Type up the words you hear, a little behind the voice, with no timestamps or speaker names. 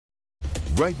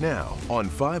right now on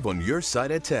 5 on your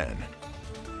side at 10.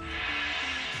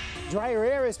 Drier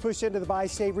air is pushed into the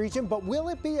bi-state region, but will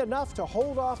it be enough to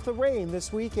hold off the rain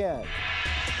this weekend?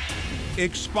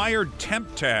 Expired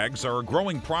temp tags are a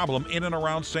growing problem in and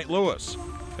around St. Louis.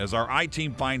 As our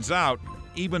I-Team finds out,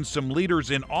 even some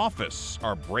leaders in office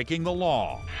are breaking the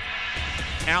law.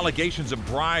 Allegations of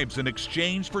bribes in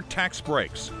exchange for tax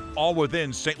breaks, all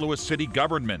within St. Louis city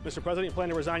government. Mr. President, you plan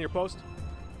to resign your post?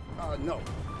 No.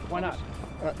 Why not?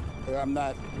 I'm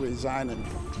not resigning.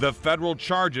 The federal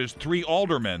charges 3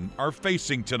 aldermen are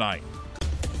facing tonight.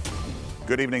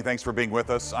 Good evening. Thanks for being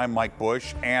with us. I'm Mike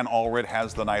Bush. Ann Allred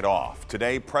has the night off.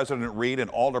 Today, President Reed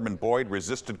and Alderman Boyd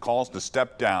resisted calls to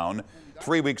step down.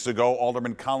 3 weeks ago,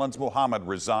 Alderman Collins Muhammad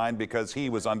resigned because he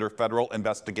was under federal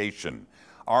investigation.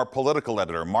 Our political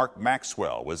editor, Mark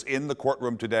Maxwell, was in the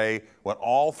courtroom today when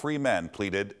all 3 men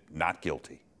pleaded not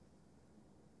guilty.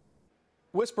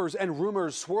 Whispers and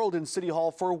rumors swirled in City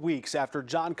Hall for weeks after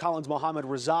John Collins Muhammad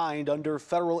resigned under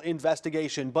federal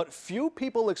investigation. But few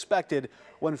people expected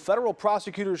when federal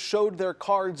prosecutors showed their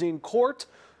cards in court,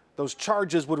 those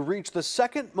charges would reach the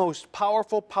second most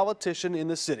powerful politician in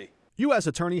the city. U.S.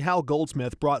 Attorney Hal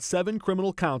Goldsmith brought 7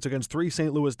 criminal counts against 3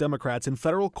 St. Louis Democrats in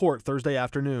federal court Thursday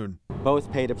afternoon.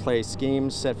 Both pay-to-play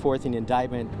schemes set forth in the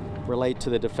indictment relate to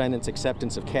the defendant's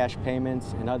acceptance of cash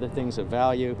payments and other things of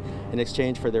value in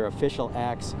exchange for their official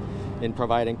acts in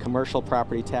providing commercial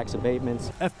property tax abatements.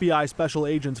 FBI special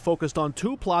agents focused on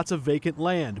 2 plots of vacant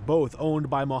land, both owned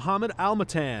by Mohammed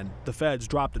Al-Matan. The feds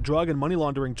dropped drug and money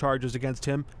laundering charges against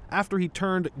him after he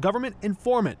turned government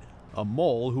informant, a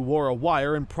mole who wore a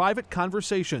wire in private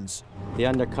conversations. The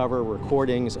undercover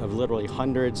recordings of literally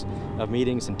hundreds of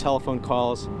meetings and telephone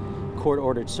calls,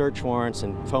 court-ordered search warrants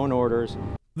and phone orders.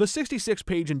 The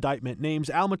 66-page indictment names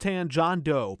Al-Matan John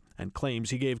Doe and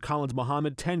claims he gave Collins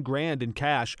Muhammad 10 grand in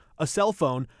cash, a cell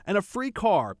phone, and a free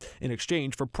car in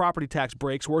exchange for property tax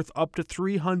breaks worth up to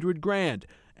 300 grand.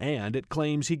 And it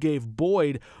claims he gave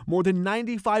Boyd more than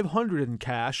 $9,500 in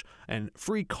cash and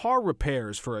free car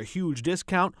repairs for a huge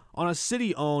discount on a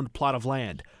city-owned plot of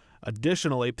land.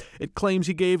 Additionally, it claims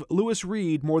he gave Lewis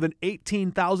Reed more than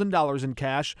 $18,000 in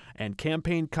cash and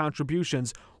campaign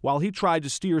contributions while he tried to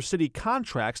steer city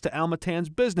contracts to Al-Matan's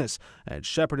business and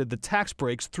shepherded the tax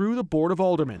breaks through the Board of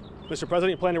Aldermen. Mr.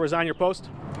 President, you plan to resign your post?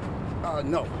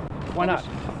 No. Why not?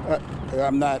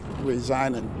 I'm not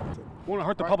resigning. Won't it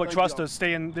hurt the public trust to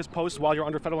stay in this post while you're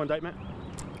under federal indictment?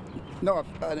 No,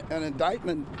 an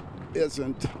indictment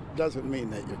doesn't mean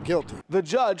that you're guilty. The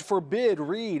judge forbid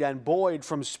Reed and Boyd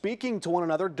from speaking to one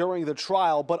another during the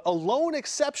trial, but a lone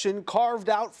exception carved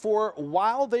out for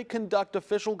while they conduct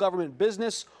official government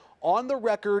business on the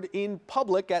record in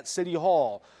public at City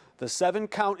Hall. The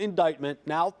 7-count indictment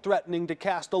now threatening to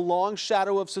cast a long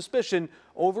shadow of suspicion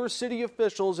over city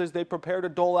officials as they prepare to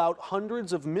dole out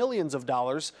hundreds of millions of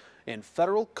dollars in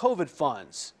federal COVID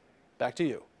funds. Back to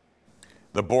you.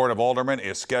 The Board of Aldermen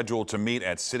is scheduled to meet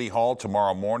at City Hall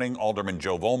tomorrow morning. Alderman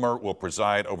Joe Vollmer will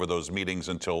preside over those meetings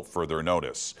until further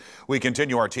notice. We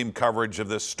continue our team coverage of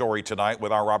this story tonight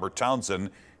with our Robert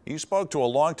Townsend. He spoke to a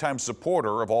longtime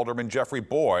supporter of Alderman Jeffrey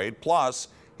Boyd, plus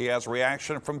he has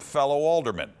reaction from fellow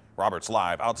aldermen. Robert's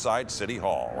live outside City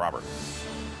Hall. Robert.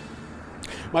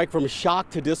 Mike, from shock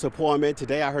to disappointment,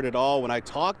 today I heard it all when I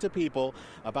talked to people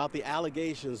about the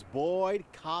allegations Boyd,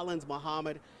 Collins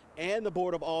Muhammad, and the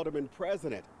Board of Aldermen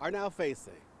president are now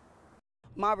facing.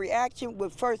 My reaction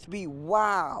would first be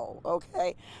wow,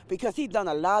 okay? Because he's done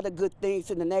a lot of good things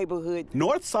in the neighborhood.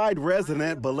 Northside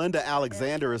resident Belinda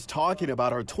Alexander is talking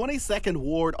about her 22nd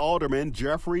Ward Alderman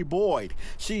Jeffrey Boyd.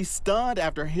 She's stunned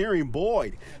after hearing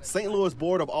Boyd, St. Louis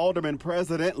Board of Aldermen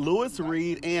President Lewis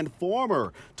Reed, and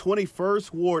former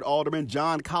 21st Ward Alderman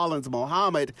John Collins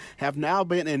Muhammad have now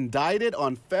been indicted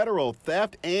on federal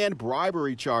theft and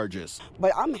bribery charges.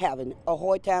 But I'm having a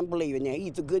hard time believing that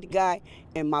he's a good guy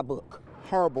in my book.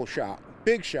 Horrible shock,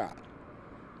 big shock,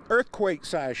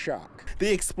 earthquake-sized shock.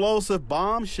 The explosive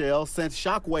bombshell sent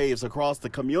shockwaves across the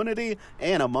community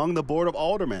and among the Board of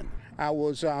Aldermen. I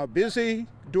was busy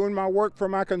doing my work for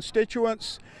my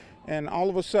constituents, and all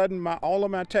of a sudden all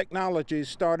of my technologies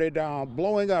started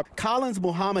blowing up. Collins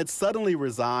Muhammad suddenly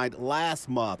resigned last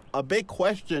month. A big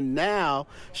question now,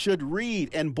 should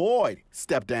Reed and Boyd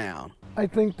step down? I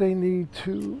think they need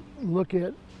to look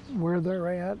at where they're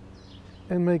at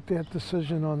and make that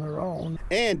decision on their own.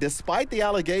 And despite the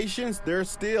allegations, there's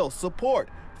still support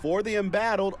for the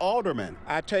embattled alderman.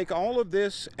 I take all of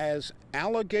this as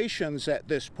allegations at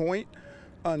this point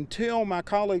until my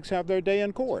colleagues have their day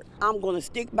in court. I'm going to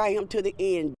stick by him to the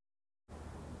end.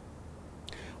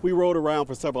 We rode around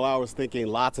for several hours thinking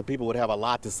lots of people would have a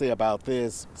lot to say about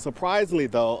this. Surprisingly,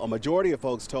 though, a majority of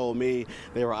folks told me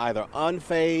they were either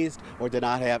unfazed or did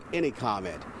not have any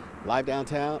comment. Live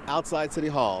downtown, outside City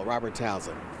Hall, Robert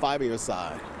Townsend, 5 on your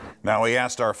side. Now, we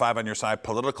asked our 5 on your side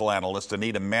political analyst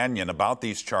Anita Mannion about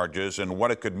these charges and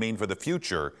what it could mean for the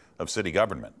future of city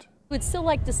government. Would still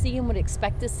like to see and would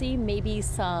expect to see maybe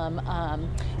some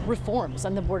reforms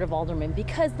on the Board of Aldermen,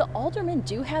 because the aldermen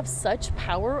do have such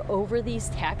power over these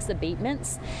tax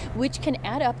abatements, which can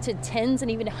add up to tens and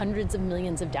even hundreds of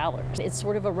millions of dollars. It's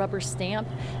sort of a rubber stamp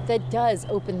that does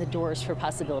open the doors for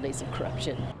possibilities of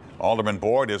corruption. Alderman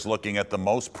Boyd is looking at the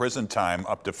most prison time,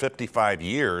 up to 55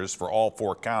 years for all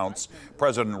 4 counts.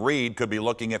 President Reed could be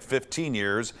looking at 15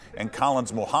 years, and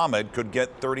Collins Muhammad could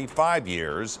get 35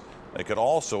 years. They could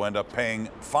also end up paying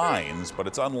fines, but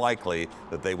it's unlikely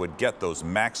that they would get those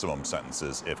maximum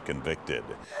sentences if convicted.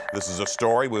 This is a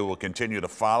story we will continue to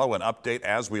follow and update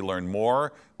as we learn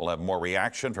more. We'll have more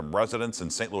reaction from residents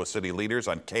and St. Louis City leaders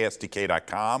on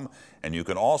KSTK.com. And you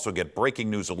can also get breaking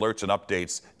news alerts and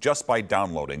updates just by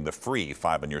downloading the free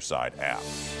 5 on Your Side app.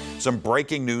 Some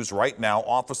breaking news right now.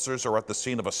 Officers are at the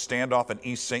scene of a standoff in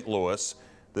East St. Louis.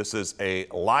 This is a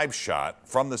live shot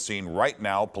from the scene right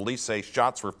now. Police say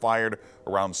shots were fired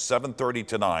around 7:30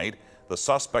 tonight. The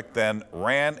suspect then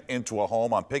ran into a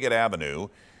home on Piggott Avenue.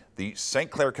 The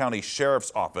St. Clair County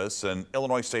Sheriff's Office and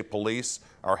Illinois State Police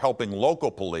are helping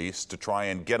local police to try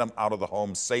and get him out of the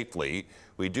home safely.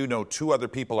 We do know 2 other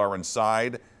people are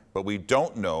inside, but we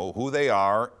don't know who they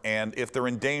are and if they're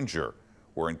in danger.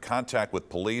 We're in contact with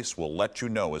police. We'll let you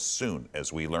know as soon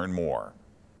as we learn more.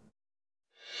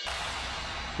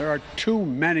 There are too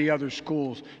many other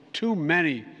schools, too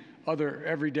many other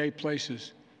everyday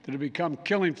places that have become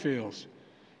killing fields,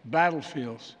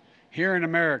 battlefields here in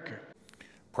America.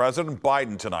 President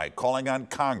Biden tonight calling on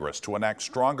Congress to enact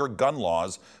stronger gun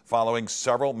laws following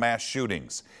several mass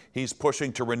shootings. He's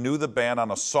pushing to renew the ban on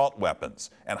assault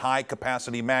weapons and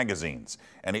high-capacity magazines.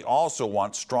 And he also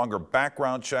wants stronger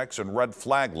background checks and red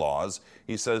flag laws.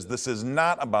 He says this is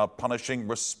not about punishing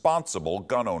responsible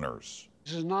gun owners.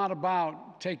 This is not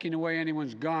about taking away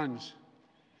anyone's guns.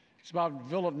 It's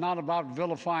not about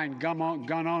vilifying gun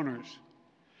owners.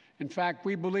 In fact,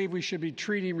 we believe we should be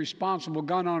treating responsible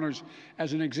gun owners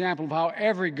as an example of how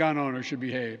every gun owner should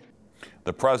behave.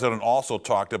 The president also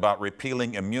talked about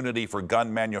repealing immunity for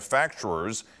gun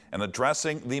manufacturers and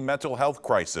addressing the mental health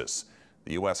crisis.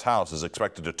 The U.S. House is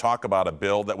expected to talk about a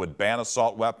bill that would ban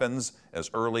assault weapons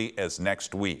as early as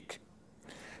next week.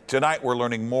 Tonight, we're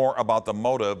learning more about the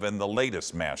motive in the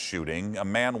latest mass shooting. A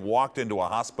man walked into a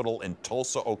hospital in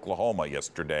Tulsa, Oklahoma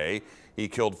yesterday. He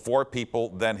killed 4 people,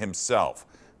 then himself.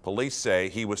 Police say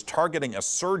he was targeting a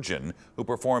surgeon who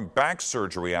performed back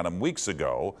surgery on him weeks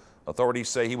ago. Authorities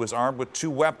say he was armed with 2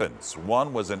 weapons.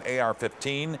 One was an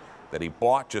AR-15 that he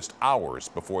bought just hours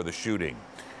before the shooting.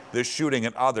 This shooting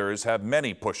and others have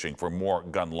many pushing for more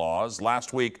gun laws.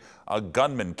 Last week, a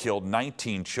gunman killed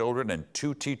 19 children and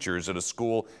 2 teachers at a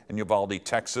school in Uvalde,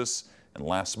 Texas. And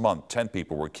last month, 10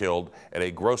 people were killed at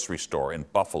a grocery store in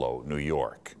Buffalo, New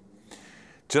York.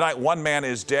 Tonight, 1 man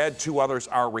is dead. 2 others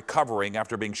are recovering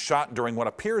after being shot during what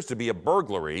appears to be a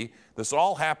burglary. This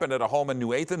all happened at a home in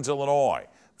New Athens, Illinois.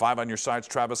 5 on Your Side's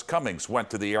Travis Cummings went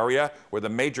to the area where the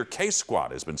Major Case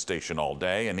Squad has been stationed all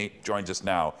day, and he joins us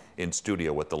now in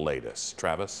studio with the latest.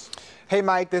 Travis? Hey,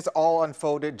 Mike, this all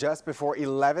unfolded just before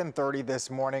 11:30 this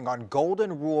morning on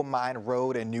Golden Rule Mine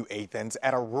Road in New Athens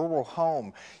at a rural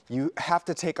home. You have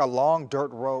to take a long dirt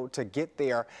road to get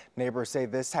there. Neighbors say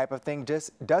this type of thing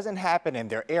just doesn't happen in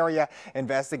their area.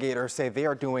 Investigators say they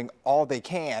are doing all they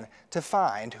can to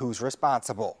find who's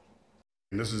responsible.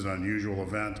 This is an unusual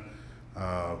event.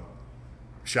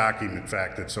 Shocking, in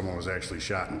fact, that someone was actually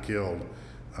shot and killed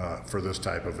for this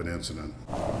type of an incident.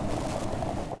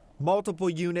 Multiple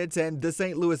units and the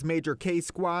St. Louis Major Case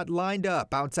Squad lined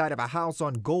up outside of a house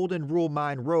on Golden Rule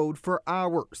Mine Road for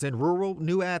hours in rural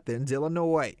New Athens,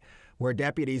 Illinois, where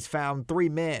deputies found 3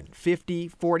 men, 50,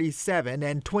 47,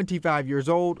 and 25 years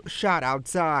old, shot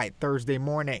outside Thursday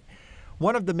morning.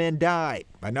 One of the men died.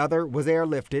 Another was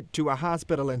airlifted to a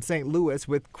hospital in St. Louis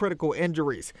with critical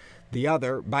injuries. The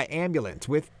other by ambulance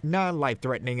with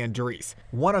non-life-threatening injuries.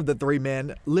 One of the 3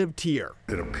 men lived here.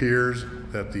 It appears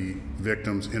that the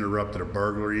victims interrupted a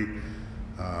burglary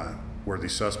where the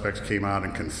suspects came out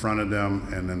and confronted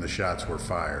them, and then the shots were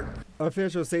fired.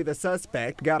 Officials say the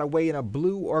suspect got away in a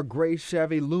blue or gray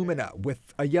Chevy Lumina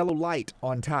with a yellow light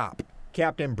on top.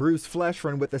 Captain Bruce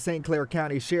Fleshman with the St. Clair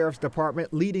County Sheriff's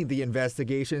Department leading the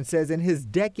investigation says in his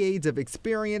decades of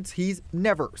experience, he's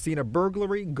never seen a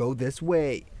burglary go this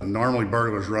way. Normally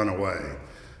burglars run away.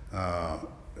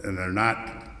 and they're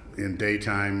not in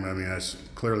daytime. I mean,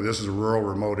 clearly this is a rural,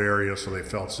 remote area, so they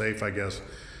felt safe, I guess,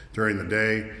 during the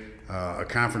day. A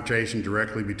confrontation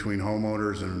directly between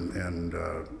homeowners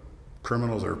and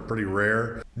criminals are pretty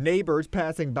rare. Neighbors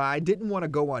passing by didn't want to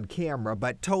go on camera,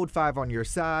 but told 5 on Your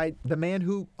Side the man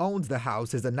who owns the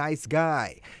house is a nice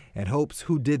guy and hopes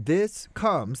who did this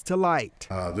comes to light.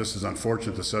 This is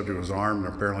unfortunate. The subject was armed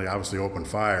and apparently obviously opened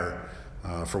fire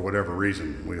for whatever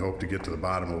reason. We hope to get to the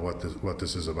bottom of what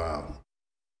this is about.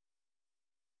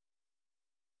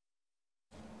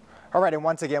 All right, and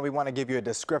once again, we want to give you a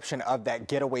description of that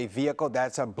getaway vehicle.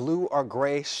 That's a blue or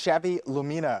gray Chevy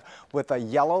Lumina with a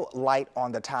yellow light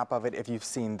on the top of it. If you've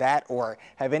seen that or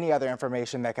have any other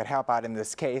information that could help out in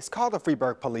this case, call the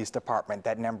Freeburg Police Department.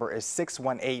 That number is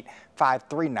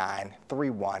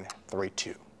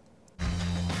 618-539-3132.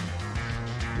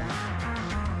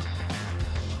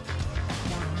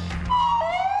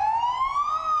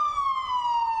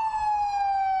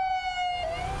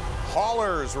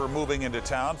 Haulers were moving into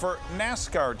town for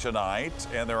NASCAR tonight,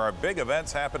 and there are big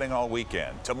events happening all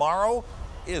weekend. Tomorrow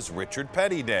is Richard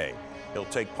Petty Day. He'll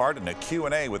take part in a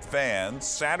Q&A with fans.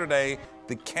 Saturday,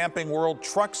 the Camping World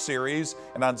Truck Series,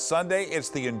 and on Sunday, it's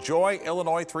the Enjoy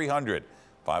Illinois 300.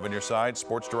 5 on Your Side,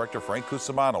 Sports Director Frank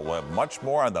Cusimano will have much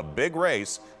more on the big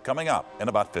race coming up in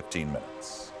about 15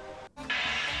 minutes.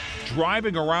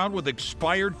 Driving around with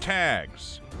expired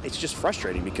tags. It's just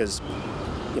frustrating because,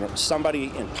 you know,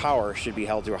 somebody in power should be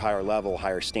held to a higher level,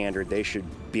 higher standard. They should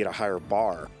be at a higher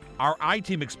bar. Our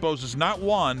I-Team exposes not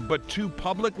one, but 2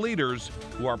 public leaders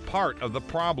who are part of the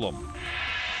problem.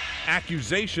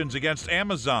 Accusations against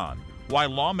Amazon, why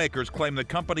lawmakers claim the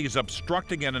company is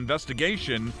obstructing an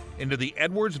investigation into the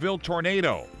Edwardsville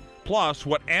tornado, plus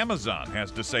what Amazon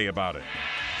has to say about it.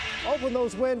 Open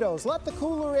those windows. Let the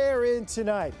cooler air in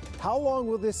tonight. How long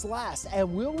will this last?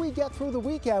 And will we get through the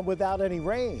weekend without any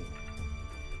rain?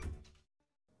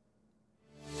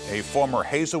 A former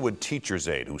Hazelwood teacher's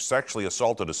aide who sexually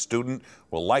assaulted a student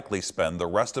will likely spend the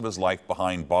rest of his life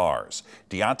behind bars.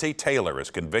 Deontay Taylor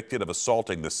is convicted of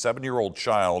assaulting the 7-year-old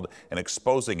child and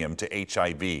exposing him to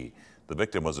HIV. The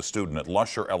victim was a student at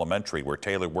Lusher Elementary, where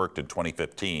Taylor worked in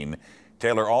 2015.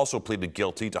 Taylor also pleaded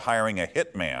guilty to hiring a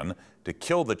hitman to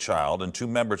kill the child and 2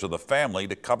 members of the family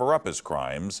to cover up his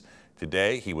crimes.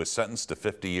 Today, he was sentenced to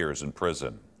 50 years in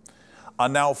prison. A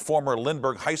now former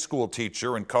Lindbergh High School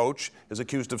teacher and coach is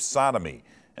accused of sodomy.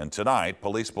 And tonight,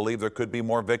 police believe there could be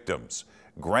more victims.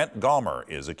 Grant Gallmer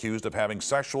is accused of having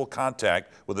sexual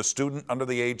contact with a student under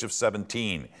the age of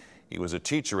 17. He was a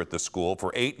teacher at the school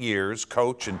for 8 years,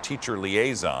 coach and teacher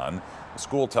liaison. The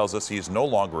school tells us he is no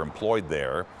longer employed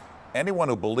there. Anyone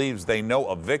who believes they know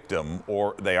a victim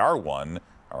or they are one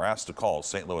are asked to call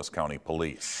St. Louis County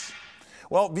Police.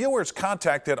 Well, viewers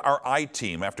contacted our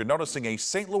I-Team after noticing a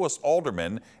St. Louis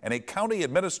alderman and a county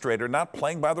administrator not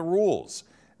playing by the rules.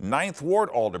 9th Ward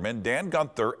Alderman Dan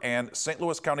Gunther and St.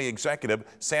 Louis County Executive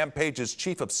Sam Page's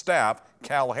Chief of Staff,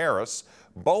 Cal Harris,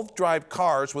 both drive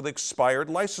cars with expired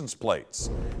license plates.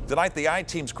 Tonight, the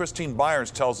I-Team's Christine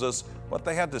Byers tells us what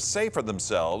they had to say for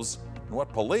themselves and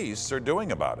what police are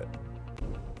doing about it.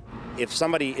 If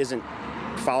somebody isn't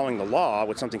following the law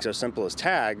with something so simple as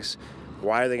tags,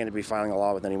 why are they going to be filing a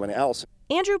law with anyone else?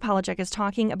 Andrew Polachek is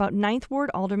talking about 9th Ward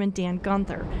Alderman Dan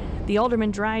Gunther. The alderman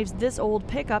drives this old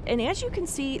pickup, and as you can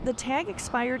see, the tag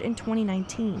expired in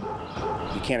 2019. You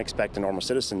can't expect a normal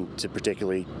citizen to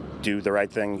particularly do the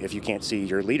right thing if you can't see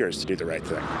your leaders to do the right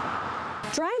thing.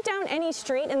 Drive down any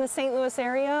street in the St. Louis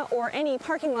area or any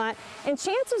parking lot, and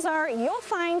chances are you'll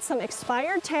find some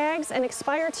expired tags and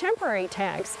expired temporary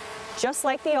tags, just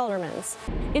like the alderman's.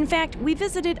 In fact, we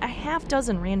visited a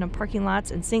half-dozen random parking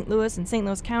lots in St. Louis and St.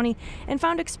 Louis County and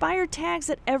found expired tags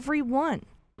at every one.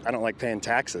 I don't like paying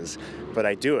taxes, but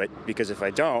I do it because if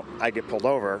I don't, I get pulled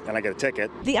over and I get a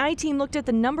ticket. The I-Team looked at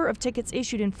the number of tickets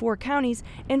issued in 4 counties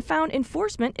and found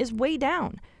enforcement is way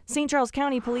down. St. Charles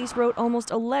County Police wrote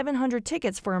almost 1,100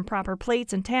 tickets for improper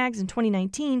plates and tags in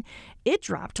 2019. It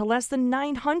dropped to less than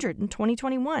 900 in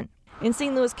 2021. In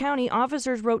St. Louis County,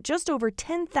 officers wrote just over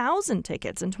 10,000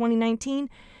 tickets in 2019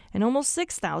 and almost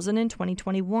 6,000 in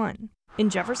 2021. In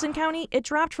Jefferson County, it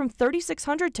dropped from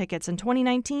 3,600 tickets in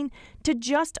 2019 to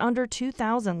just under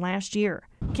 2,000 last year.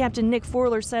 Captain Nick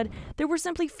Forler said there were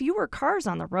simply fewer cars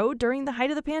on the road during the height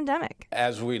of the pandemic.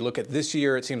 As we look at this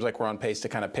year, it seems like we're on pace to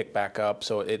kind of pick back up.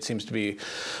 So it seems to be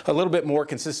a little bit more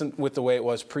consistent with the way it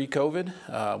was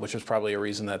pre-COVID, which was probably a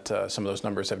reason that some of those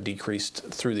numbers have decreased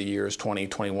through the years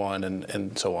 2021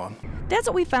 and so on. That's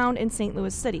what we found in St.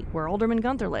 Louis City, where Alderman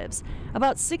Gunther lives.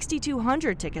 About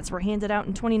 6,200 tickets were handed out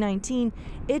in 2019.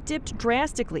 It dipped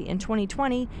drastically in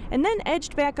 2020 and then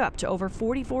edged back up to over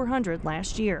 4,400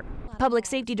 last year. Public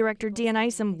Safety Director Dan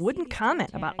Isom wouldn't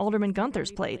comment about Alderman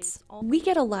Gunther's plates. We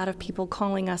get a lot of people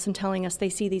calling us and telling us they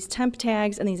see these temp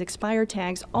tags and these expired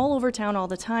tags all over town all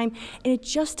the time, and it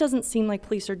just doesn't seem like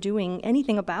police are doing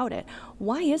anything about it.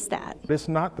 Why is that? It's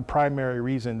not the primary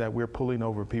reason that we're pulling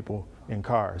over people in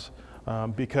cars,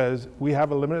 because we have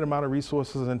a limited amount of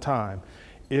resources and time.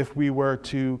 If we were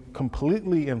to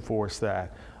completely enforce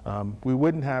that, we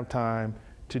wouldn't have time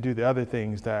to do the other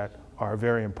things that are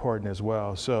very important as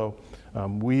well. So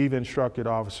we've instructed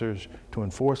officers to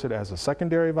enforce it as a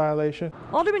secondary violation.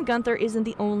 Alderman Gunther isn't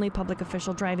the only public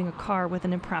official driving a car with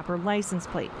an improper license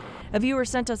plate. A viewer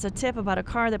sent us a tip about a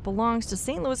car that belongs to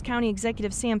St. Louis County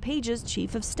Executive Sam Page's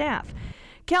chief of staff.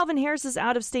 Calvin Harris's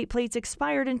out-of-state plates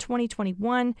expired in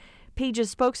 2021.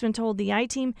 Page's spokesman told the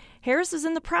I-Team Harris is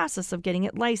in the process of getting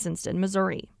it licensed in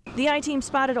Missouri. The I-Team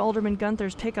spotted Alderman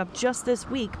Gunther's pickup just this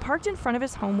week, parked in front of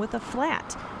his home with a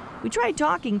flat. We tried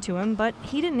talking to him, but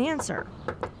he didn't answer.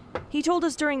 He told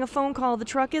us during a phone call the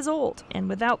truck is old, and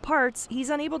without parts, he's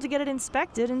unable to get it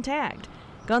inspected and tagged.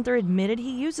 Gunther admitted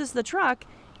he uses the truck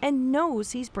and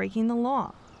knows he's breaking the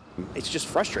law. It's just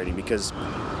frustrating because,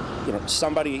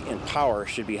 somebody in power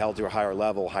should be held to a higher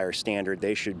level, higher standard.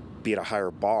 They should be at a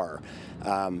higher bar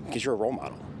because you're a role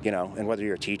model, and whether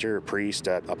you're a teacher, a priest,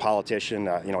 a politician,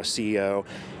 a CEO,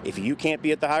 if you can't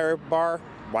be at the higher bar,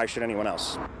 why should anyone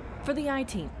else? For the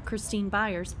I-Team, Christine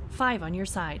Byers, 5 on your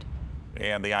side.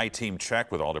 And the I-Team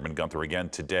checked with Alderman Gunther again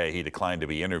today. He declined to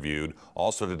be interviewed.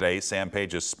 Also today, Sam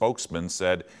Page's spokesman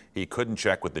said he couldn't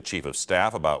check with the chief of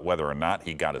staff about whether or not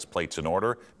he got his plates in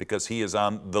order because he is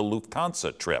on the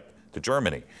Lufthansa trip to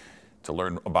Germany. To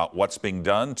learn about what's being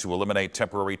done to eliminate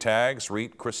temporary tags,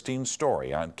 read Christine's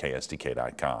story on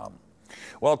KSDK.com.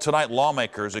 Well, tonight,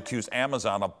 lawmakers accuse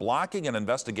Amazon of blocking an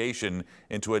investigation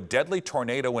into a deadly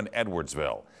tornado in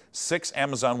Edwardsville. 6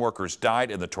 Amazon workers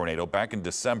died in the tornado back in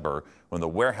December when the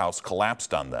warehouse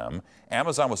collapsed on them.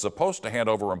 Amazon was supposed to hand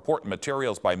over important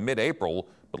materials by mid-April,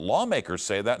 but lawmakers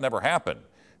say that never happened.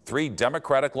 3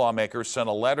 Democratic lawmakers sent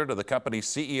a letter to the company's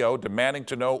CEO demanding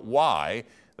to know why.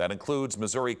 That includes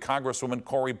Missouri Congresswoman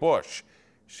Cori Bush.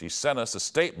 She sent us a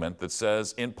statement that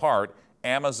says, in part,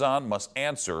 Amazon must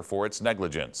answer for its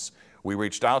negligence. We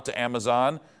reached out to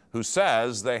Amazon, who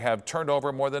says they have turned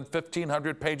over more than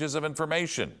 1,500 pages of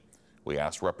information. We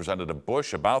asked Representative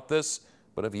Bush about this,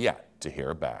 but have yet to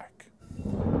hear back.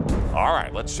 All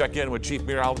right, let's check in with Chief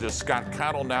Meteorologist Scott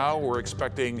Connell now. We're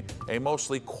expecting a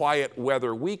mostly quiet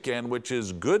weather weekend, which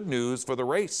is good news for the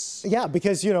race. Yeah,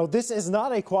 because, this is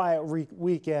not a quiet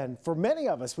weekend for many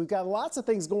of us. We've got lots of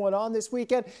things going on this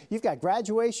weekend. You've got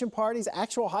graduation parties,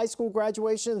 actual high school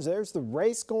graduations. There's the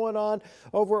race going on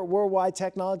over at Worldwide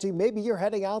Technology. Maybe you're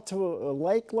heading out to a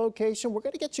lake location. We're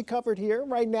going to get you covered here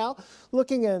right now.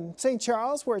 Looking in St.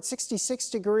 Charles, we're at 66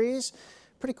 degrees.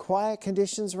 Pretty quiet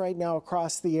conditions right now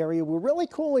across the area. We're really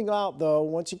cooling out, though,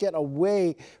 once you get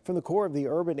away from the core of the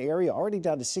urban area. Already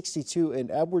down to 62 in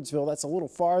Edwardsville. That's a little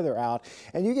farther out.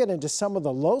 And you get into some of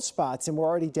the low spots, and we're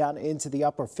already down into the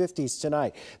upper 50s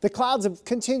tonight. The clouds have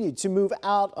continued to move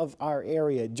out of our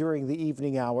area during the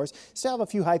evening hours. Still have a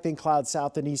few high-ping clouds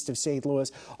south and east of St.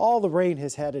 Louis. All the rain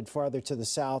has headed farther to the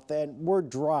south, and we're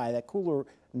dry. That cooler,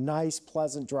 nice,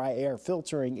 pleasant, dry air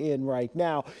filtering in right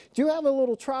now. Do have a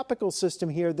little tropical system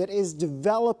here that is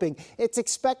developing. It's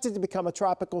expected to become a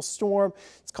tropical storm.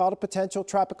 It's called a potential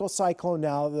tropical cyclone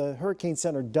now. The Hurricane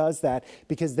Center does that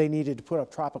because they needed to put up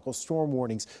tropical storm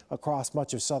warnings across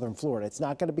much of southern Florida. It's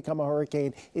not going to become a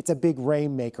hurricane. It's a big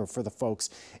rainmaker for the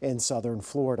folks in southern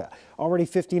Florida. Already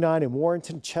 59 in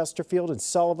Warrenton, Chesterfield, and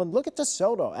Sullivan. Look at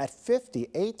DeSoto at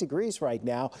 58 degrees right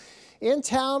now. In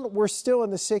town, we're still in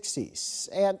the 60s,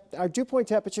 and our dew point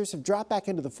temperatures have dropped back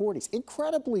into the 40s.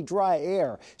 Incredibly dry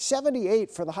air. 78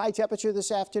 for the high temperature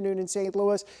this afternoon in St.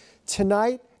 Louis.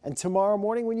 Tonight and tomorrow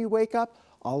morning when you wake up,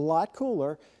 a lot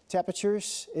cooler.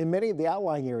 Temperatures in many of the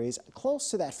outlying areas close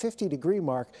to that 50-degree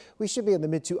mark. We should be in the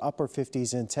mid to upper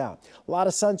 50s in town. A lot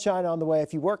of sunshine on the way.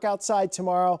 If you work outside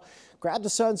tomorrow, grab the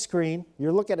sunscreen.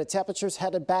 You're looking at temperatures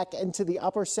headed back into the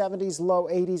upper 70s, low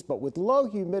 80s, but with low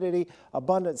humidity,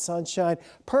 abundant sunshine.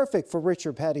 Perfect for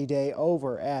Richard Petty Day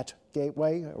over at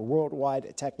Gateway,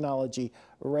 Worldwide Technology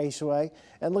Raceway.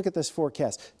 And look at this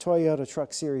forecast. Toyota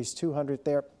Truck Series 200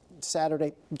 there.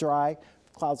 Saturday, dry.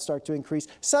 Clouds start to increase.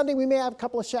 Sunday, we may have a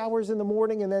couple of showers in the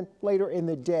morning, and then later in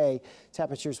the day,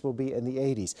 temperatures will be in the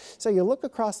 80s. So you look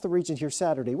across the region here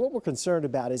Saturday. What we're concerned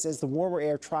about is as the warmer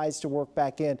air tries to work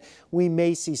back in, we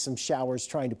may see some showers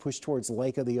trying to push towards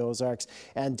Lake of the Ozarks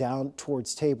and down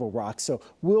towards Table Rock. So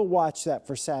we'll watch that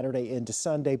for Saturday into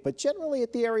Sunday. But generally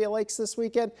at the area lakes this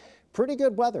weekend, pretty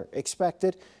good weather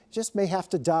expected. Just may have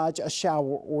to dodge a shower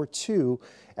or two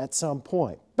at some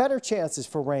point. Better chances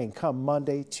for rain come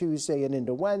Monday, Tuesday, and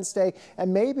into Wednesday,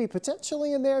 and maybe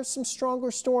potentially in there some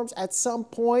stronger storms at some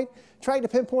point. Trying to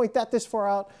pinpoint that this far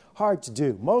out, hard to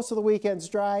do. Most of the weekend's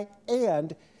dry,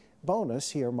 and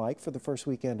bonus here, Mike, for the first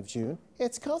weekend of June,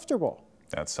 it's comfortable.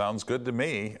 That sounds good to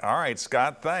me. All right,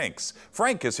 Scott, thanks.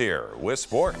 Frank is here with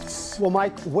sports. Well,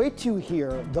 Mike, wait till you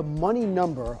hear the money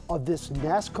number of this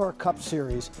NASCAR Cup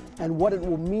Series and what it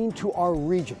will mean to our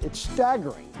region. It's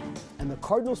staggering. And the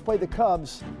Cardinals play the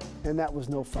Cubs, and that was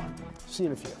no fun. See you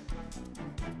in a few.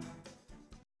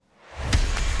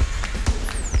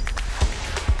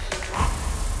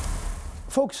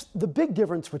 Folks, the big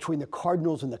difference between the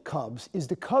Cardinals and the Cubs is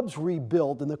the Cubs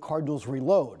rebuild and the Cardinals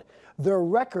reload. Their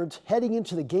records heading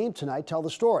into the game tonight tell the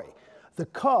story. The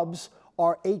Cubs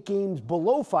are 8 games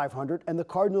below 500 and the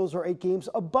Cardinals are 8 games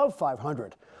above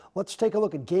 500. Let's take a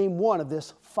look at game 1 of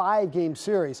this 5-game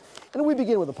series. And we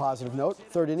begin with a positive note.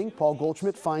 Third inning, Paul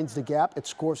Goldschmidt finds the gap. It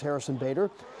scores Harrison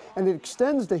Bader. And it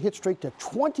extends the hit streak to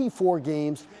 24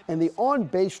 games and the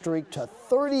on-base streak to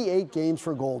 38 games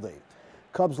for Goldie.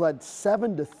 Cubs led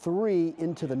 7-3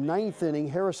 into the 9th inning.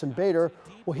 Harrison Bader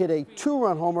will hit a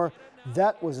 2-run homer.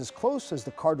 That was as close as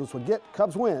the Cardinals would get.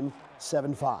 Cubs win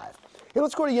 7-5. Hey,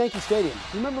 let's go to Yankee Stadium.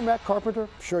 Remember Matt Carpenter?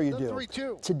 Sure you do.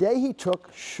 Today he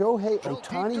took Shohei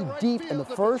Ohtani deep in the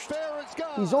first.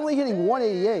 He's only hitting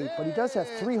 188, but he does have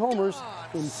 3 homers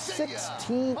in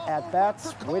 16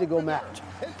 at-bats. Way to go, Matt.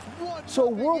 So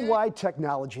Worldwide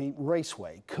Technology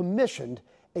Raceway commissioned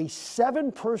a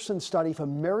 7-person study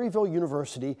from Maryville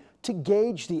University to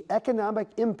gauge the economic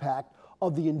impact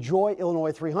of the Enjoy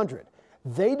Illinois 300.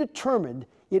 They determined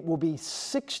it will be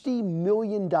 $60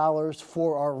 million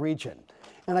for our region.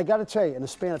 And I got to tell you, in a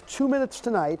span of 2 minutes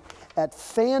tonight at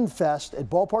Fan Fest at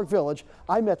Ballpark Village,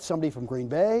 I met somebody from Green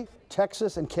Bay,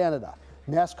 Texas, and Canada.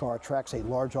 NASCAR attracts a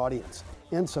large audience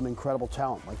and some incredible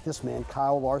talent, like this man,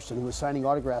 Kyle Larson, who is signing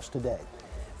autographs today.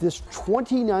 This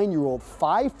 29-year-old,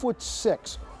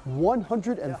 5'6",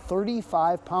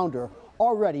 135-pounder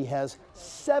already has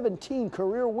 17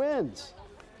 career wins.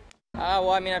 Well,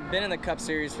 I mean, I've been in the Cup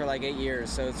Series for like 8 years,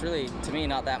 so it's really, to me,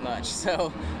 not that much.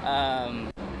 So,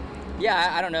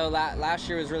 yeah, I don't know. Last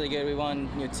year was really good. We won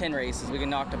 10 races. We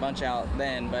knocked a bunch out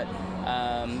then. But,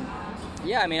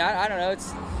 yeah, I mean, I don't know.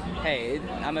 It's, hey,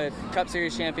 I'm a Cup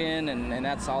Series champion, and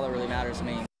that's all that really matters to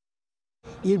me.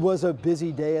 It was a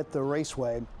busy day at the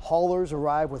raceway. Haulers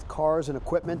arrived with cars and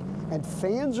equipment, and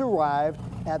fans arrived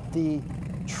at the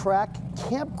track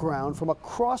campground from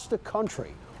across the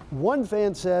country. One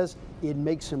fan says it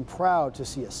makes him proud to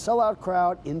see a sellout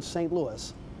crowd in St.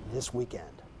 Louis this weekend.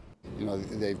 You know,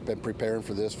 they've been preparing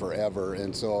for this forever,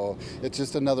 and so it's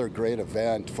just another great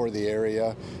event for the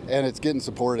area, and it's getting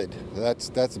supported. That's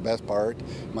the best part.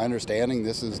 My understanding,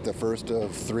 this is the first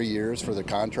of 3 years for the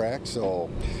contract, so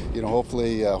you know,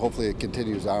 hopefully it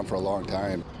continues on for a long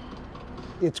time.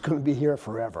 It's going to be here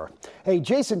forever. Hey,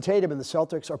 Jason Tatum and the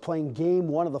Celtics are playing game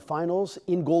 1 of the finals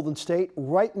in Golden State.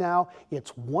 Right now,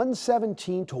 it's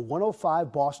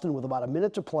 117-105 Boston with about a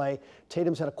minute to play.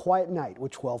 Tatum's had a quiet night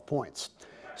with 12 points.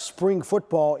 Spring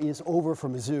football is over for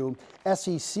Mizzou.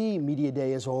 SEC Media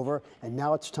Day is over, and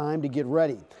now it's time to get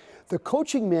ready. The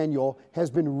coaching manual has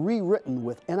been rewritten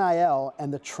with NIL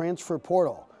and the transfer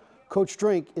portal. Coach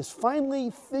Drink is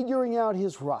finally figuring out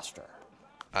his roster.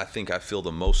 I think I feel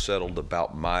the most settled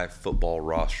about my football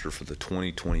roster for the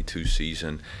 2022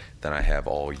 season than I have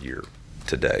all year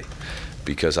today,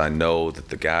 because I know that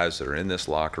the guys that are in this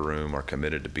locker room are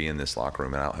committed to be in this locker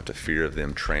room, and I don't have to fear of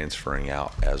them transferring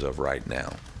out as of right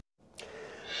now.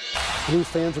 Blues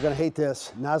fans are going to hate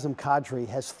this. Nazem Kadri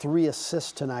has 3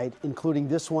 assists tonight, including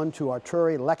this one to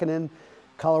Arturi Lehkonen.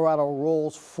 Colorado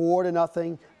rolls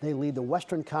 4-0. They lead the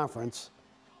Western Conference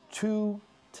 2-1.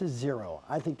 0.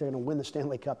 I think they're going to win the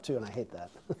Stanley Cup too, and I hate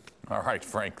that. All right,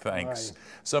 Frank, thanks. All right.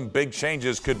 Some big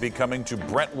changes could be coming to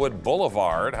Brentwood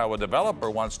Boulevard, how a developer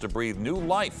wants to breathe new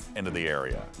life into the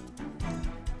area.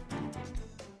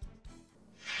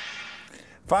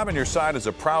 5 on Your Side is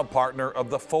a proud partner of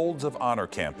the Folds of Honor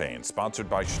campaign, sponsored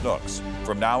by Schnucks.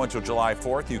 From now until July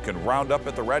 4th, you can round up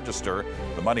at the register.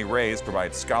 The money raised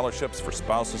provides scholarships for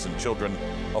spouses and children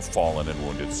of fallen and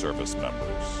wounded service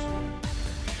members.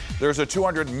 There's a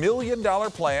 $200 million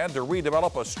plan to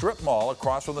redevelop a strip mall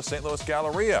across from the St. Louis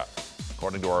Galleria.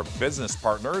 According to our business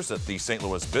partners at the St.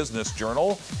 Louis Business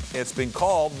Journal, it's been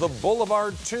called the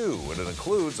Boulevard 2, and it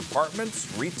includes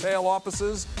apartments, retail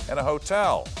offices, and a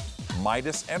hotel.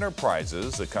 Midas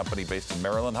Enterprises, a company based in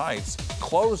Maryland Heights,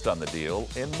 closed on the deal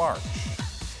in March.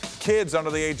 Kids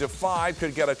under the age of 5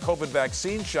 could get a COVID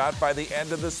vaccine shot by the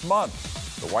end of this month.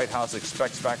 The White House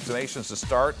expects vaccinations to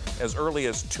start as early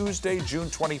as Tuesday, June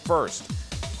 21st.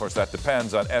 Of course, that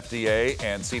depends on FDA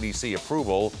and CDC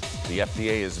approval. The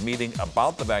FDA is meeting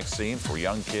about the vaccine for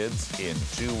young kids in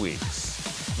 2 weeks.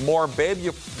 More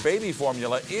baby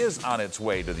formula is on its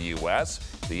way to the U.S.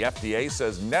 The FDA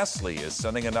says Nestle is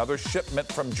sending another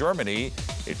shipment from Germany.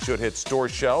 It should hit store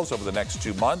shelves over the next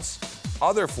 2 months.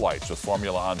 Other flights with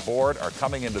formula on board are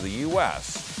coming into the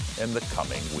U.S. in the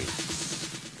coming weeks.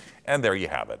 And there you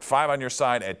have it. 5 on Your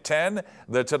Side at 10.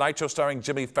 The Tonight Show starring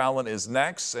Jimmy Fallon is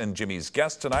next, and Jimmy's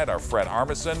guests tonight are Fred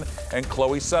Armisen and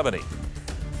Chloe Sevigny.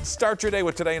 Start your day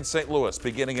with Today in St. Louis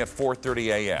beginning at 4:30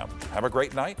 a.m. Have a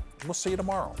great night. We'll see you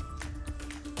tomorrow.